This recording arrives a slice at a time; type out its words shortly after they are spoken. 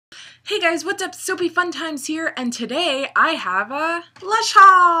Hey guys, what's up? Soapy Fun Times here, and today I have a Lush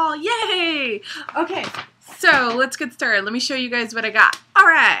Haul! Yay! Okay, so let's get started. Let me show you guys what I got.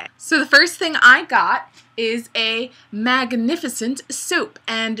 Alright, so the first thing I got is a magnificent soap,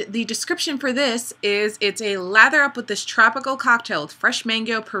 and the description for this is it's a lather up with this tropical cocktail with fresh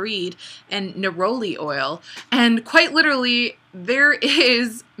mango purée and neroli oil, and quite literally there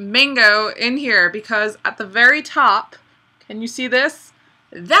is mango in here because at the very top, can you see this?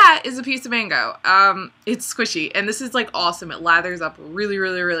 That is a piece of mango. It's squishy, and this is like awesome. It lathers up really,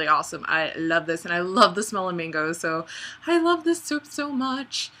 really, really awesome. I love this, and I love the smell of mango, so I love this soap so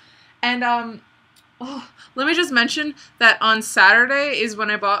much. And let me just mention that on Saturday is when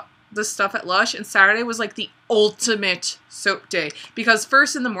I bought the stuff at Lush, and Saturday was like the ultimate soap day because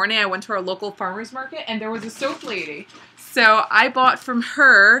first in the morning I went to our local farmer's market and there was a soap lady. So I bought from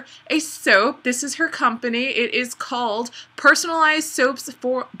her a soap. This is her company. It is called Personalized Soaps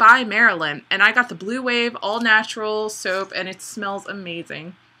by Marilyn. And I got the Blue Wave all natural soap and it smells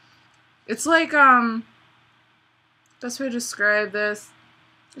amazing. It's like, best way to describe this.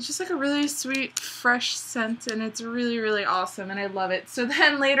 It's just like a really sweet, fresh scent, and it's really, really awesome, and I love it. So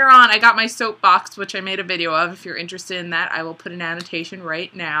then later on, I got my soap box, which I made a video of. If you're interested in that, I will put an annotation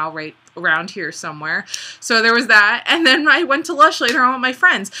right now, right around here somewhere. So there was that, and then I went to Lush later on with my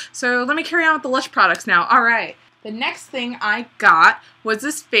friends. So let me carry on with the Lush products now. All right. The next thing I got was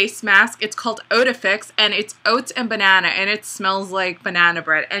this face mask. It's called Otifix, and it's oats and banana, and it smells like banana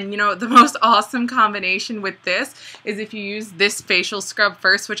bread. And you know, the most awesome combination with this is if you use this facial scrub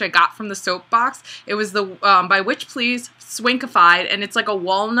first, which I got from the soap box. It was the by Witch Please Swinkified, and it's like a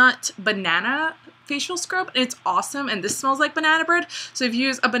walnut banana facial scrub, and it's awesome, and this smells like banana bread. So if you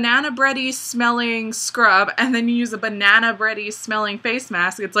use a banana bready smelling scrub and then you use a banana bready smelling face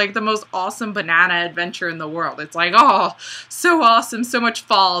mask, it's like the most awesome banana adventure in the world. It's like, oh, so awesome, so much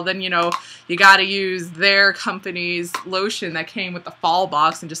fall. Then, you know, you gotta use their company's lotion that came with the fall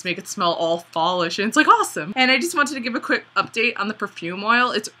box and just make it smell all fallish, and it's like awesome. And I just wanted to give a quick update on the perfume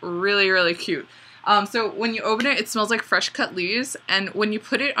oil. It's really, really cute. So when you open it, it smells like fresh cut leaves, and when you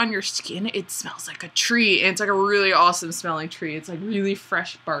put it on your skin, it smells like a tree, and it's like a really awesome smelling tree. It's like really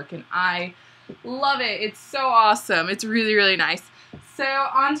fresh bark, and I love it. It's so awesome. It's really, really nice. So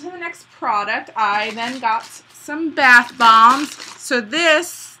on to the next product. I then got some bath bombs. So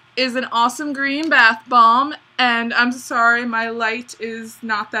this is an awesome green bath bomb, and I'm sorry, my light is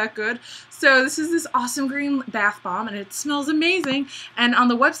not that good. So this is this awesome green bath bomb, and it smells amazing. And on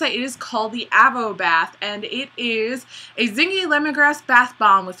the website, it is called the Avo Bath, and it is a zingy lemongrass bath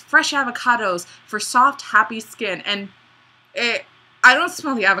bomb with fresh avocados for soft, happy skin. And I don't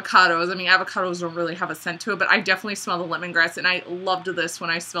smell the avocados. I mean, avocados don't really have a scent to it, but I definitely smell the lemongrass, and I loved this when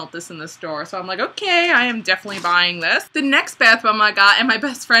I smelled this in the store. So I'm like, okay, I am definitely buying this. The next bath bomb I got, and my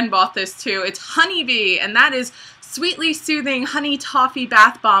best friend bought this too, it's Honeybee, and that is sweetly soothing honey toffee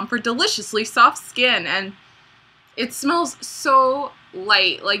bath bomb for deliciously soft skin, and it smells so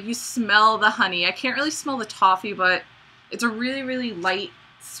light. Like, you smell the honey. I can't really smell the toffee, but it's a really, really light,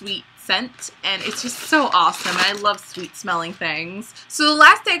 sweet scent, and it's just so awesome. I love sweet smelling things. So the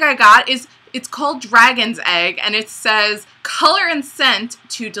last egg I got is, it's called Dragon's Egg, and it says color and scent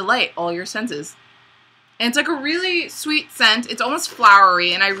to delight all your senses. And it's like a really sweet scent. It's almost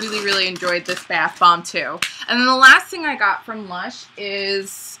flowery, and I really, really enjoyed this bath bomb too. And then the last thing I got from Lush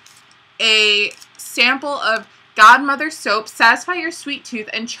is a sample of Godmother soap. Satisfy your sweet tooth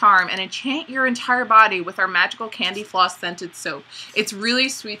and charm and enchant your entire body with our magical candy floss scented soap. It's really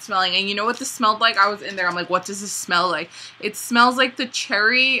sweet smelling, and you know what this smelled like? I was in there, I'm like, what does this smell like? It smells like the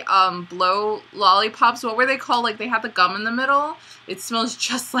cherry blow lollipops. What were they called? Like, they had the gum in the middle. It smells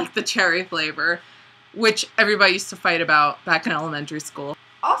just like the cherry flavor, which everybody used to fight about back in elementary school.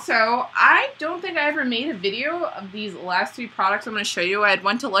 Also, I don't think I ever made a video of these last three products I'm going to show you. I had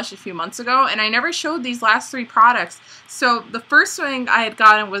went to Lush a few months ago, and I never showed these last three products. So the first thing I had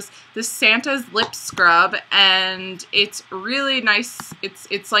gotten was the Santa's Lip Scrub, and it's really nice.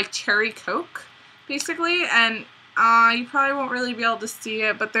 It's like cherry Coke, basically, and you probably won't really be able to see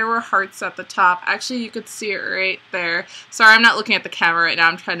it, but there were hearts at the top. Actually, you could see it right there. Sorry, I'm not looking at the camera right now.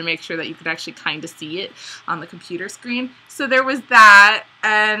 I'm trying to make sure that you could actually kind of see it on the computer screen. So there was that,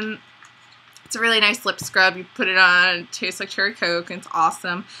 and it's a really nice lip scrub. You put it on, it tastes like cherry Coke, and it's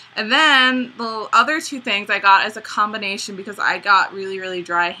awesome. And then the other two things I got as a combination because I got really, really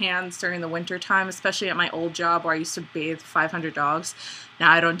dry hands during the winter time, especially at my old job where I used to bathe 500 dogs.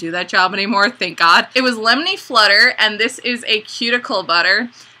 Now I don't do that job anymore, thank God. It was Lemony Flutter, and this is a cuticle butter,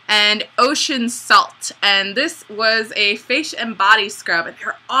 and Ocean Salt. And this was a face and body scrub, and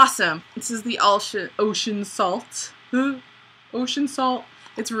they're awesome. This is the Ocean Salt. Ocean Salt.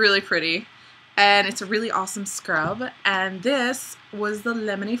 It's really pretty. And it's a really awesome scrub. And this was the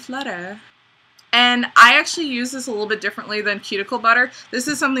Lemony Flutter. And I actually use this a little bit differently than cuticle butter. This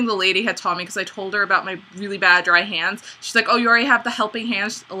is something the lady had taught me because I told her about my really bad dry hands. She's like, oh, you already have the Helping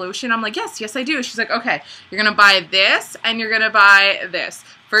Hands lotion? I'm like, yes, I do. She's like, okay, you're going to buy this and you're going to buy this.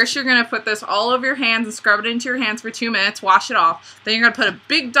 First, you're going to put this all over your hands and scrub it into your hands for 2 minutes, wash it off. Then you're going to put a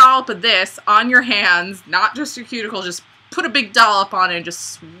big dollop of this on your hands, not just your cuticles, just put a big dollop on it and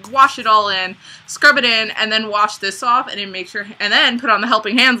just wash it all in, scrub it in, and then wash this off, and it makes your, and then put on the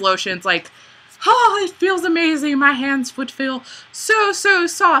Helping Hands lotion. It's like, oh, it feels amazing. My hands would feel so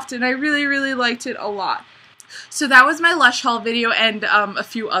soft, and I really liked it a lot. So that was my Lush haul video and a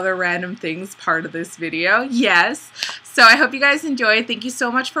few other random things part of this video. Yes. So I hope you guys enjoyed. Thank you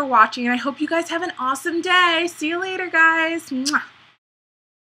so much for watching, and I hope you guys have an awesome day. See you later, guys. Mwah.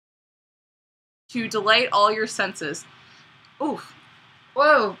 To delight all your senses. Ooh.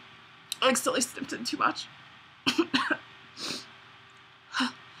 Whoa. I accidentally sniffed in too much.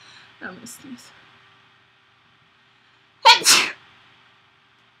 I'm gonna sneeze.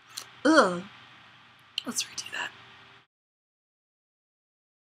 Ugh. Let's redo that.